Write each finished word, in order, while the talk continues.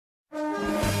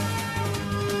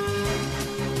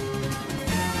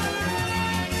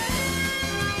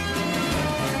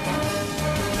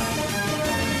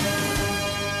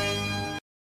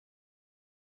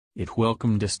It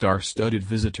welcomed a star-studded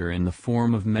visitor in the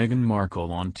form of Meghan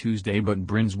Markle on Tuesday, but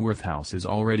Brinsworth House is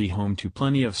already home to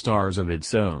plenty of stars of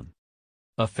its own.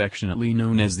 Affectionately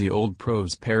known as the Old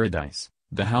Pro's Paradise,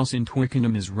 the house in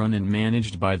Twickenham is run and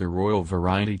managed by the Royal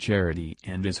Variety Charity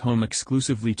and is home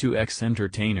exclusively to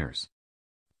ex-entertainers.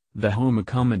 The home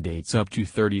accommodates up to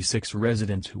 36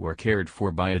 residents who are cared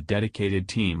for by a dedicated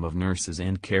team of nurses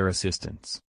and care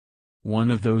assistants.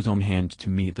 One of those on hand to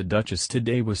meet the Duchess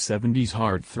today was 70s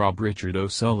heartthrob Richard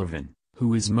O'Sullivan,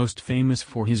 who is most famous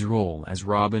for his role as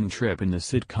Robin Tripp in the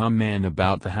sitcom Man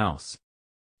About the House.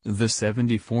 The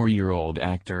 74-year-old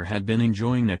actor had been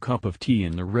enjoying a cup of tea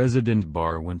in the resident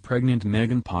bar when pregnant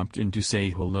Meghan popped in to say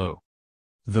hello.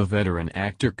 The veteran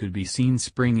actor could be seen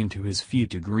springing to his feet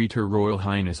to greet Her Royal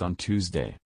Highness on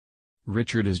Tuesday.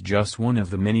 Richard is just one of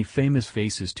the many famous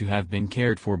faces to have been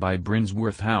cared for by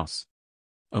Brinsworth House.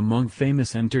 Among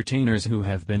famous entertainers who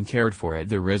have been cared for at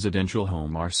the residential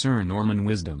home are Sir Norman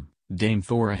Wisdom, Dame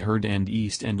Thora Hird and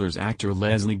EastEnders actor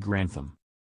Leslie Grantham.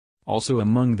 Also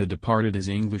among the departed is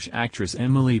English actress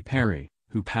Emily Perry,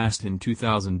 who passed in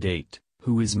 2008,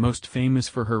 who is most famous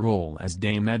for her role as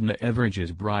Dame Edna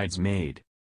Everidge's bridesmaid.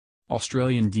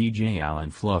 Australian DJ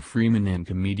Alan Fluff Freeman and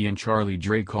comedian Charlie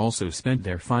Drake also spent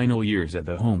their final years at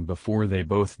the home before they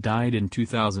both died in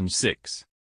 2006.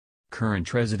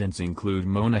 Current residents include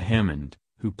Mona Hammond,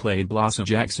 who played Blossom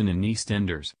Jackson in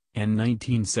EastEnders, and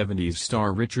 1970s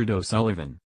star Richard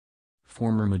O'Sullivan.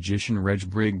 Former magician Reg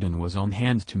Brigden was on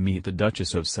hand to meet the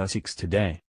Duchess of Sussex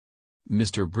today.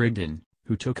 Mr. Brigden,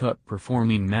 who took up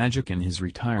performing magic in his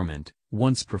retirement,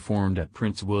 once performed at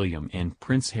Prince William and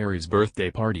Prince Harry's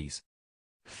birthday parties.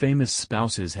 Famous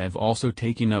spouses have also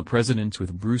taken up residence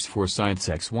with Bruce Forsyth's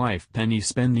ex-wife Penny,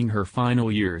 spending her final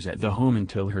years at the home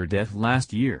until her death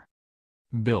last year.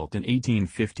 Built in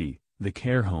 1850, the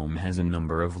care home has a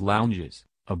number of lounges,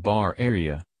 a bar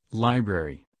area,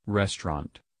 library,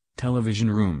 restaurant,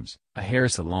 television rooms, a hair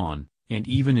salon, and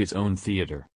even its own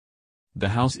theater. The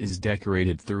house is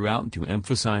decorated throughout to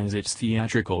emphasize its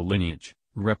theatrical lineage,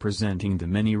 representing the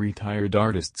many retired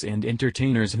artists and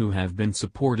entertainers who have been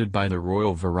supported by the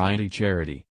Royal Variety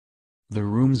Charity. The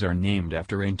rooms are named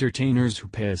after entertainers who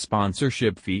pay a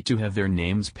sponsorship fee to have their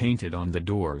names painted on the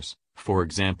doors, for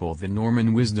example the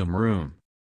Norman Wisdom Room.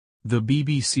 The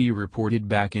BBC reported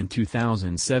back in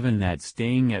 2007 that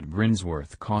staying at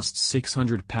Brinsworth costs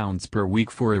 £600 per week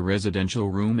for a residential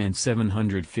room and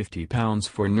 £750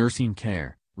 for nursing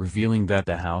care, revealing that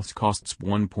the house costs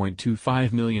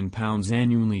 £1.25 million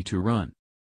annually to run.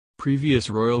 Previous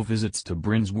royal visits to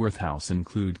Brinsworth House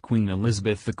include Queen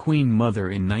Elizabeth, the Queen Mother,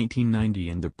 in 1990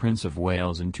 and the Prince of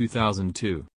Wales in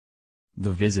 2002.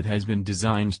 The visit has been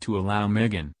designed to allow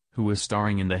Meghan, who was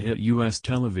starring in the hit U.S.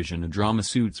 television drama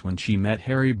Suits when she met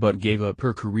Harry but gave up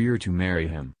her career to marry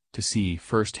him, to see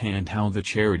firsthand how the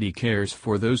charity cares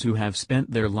for those who have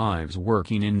spent their lives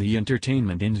working in the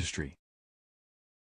entertainment industry.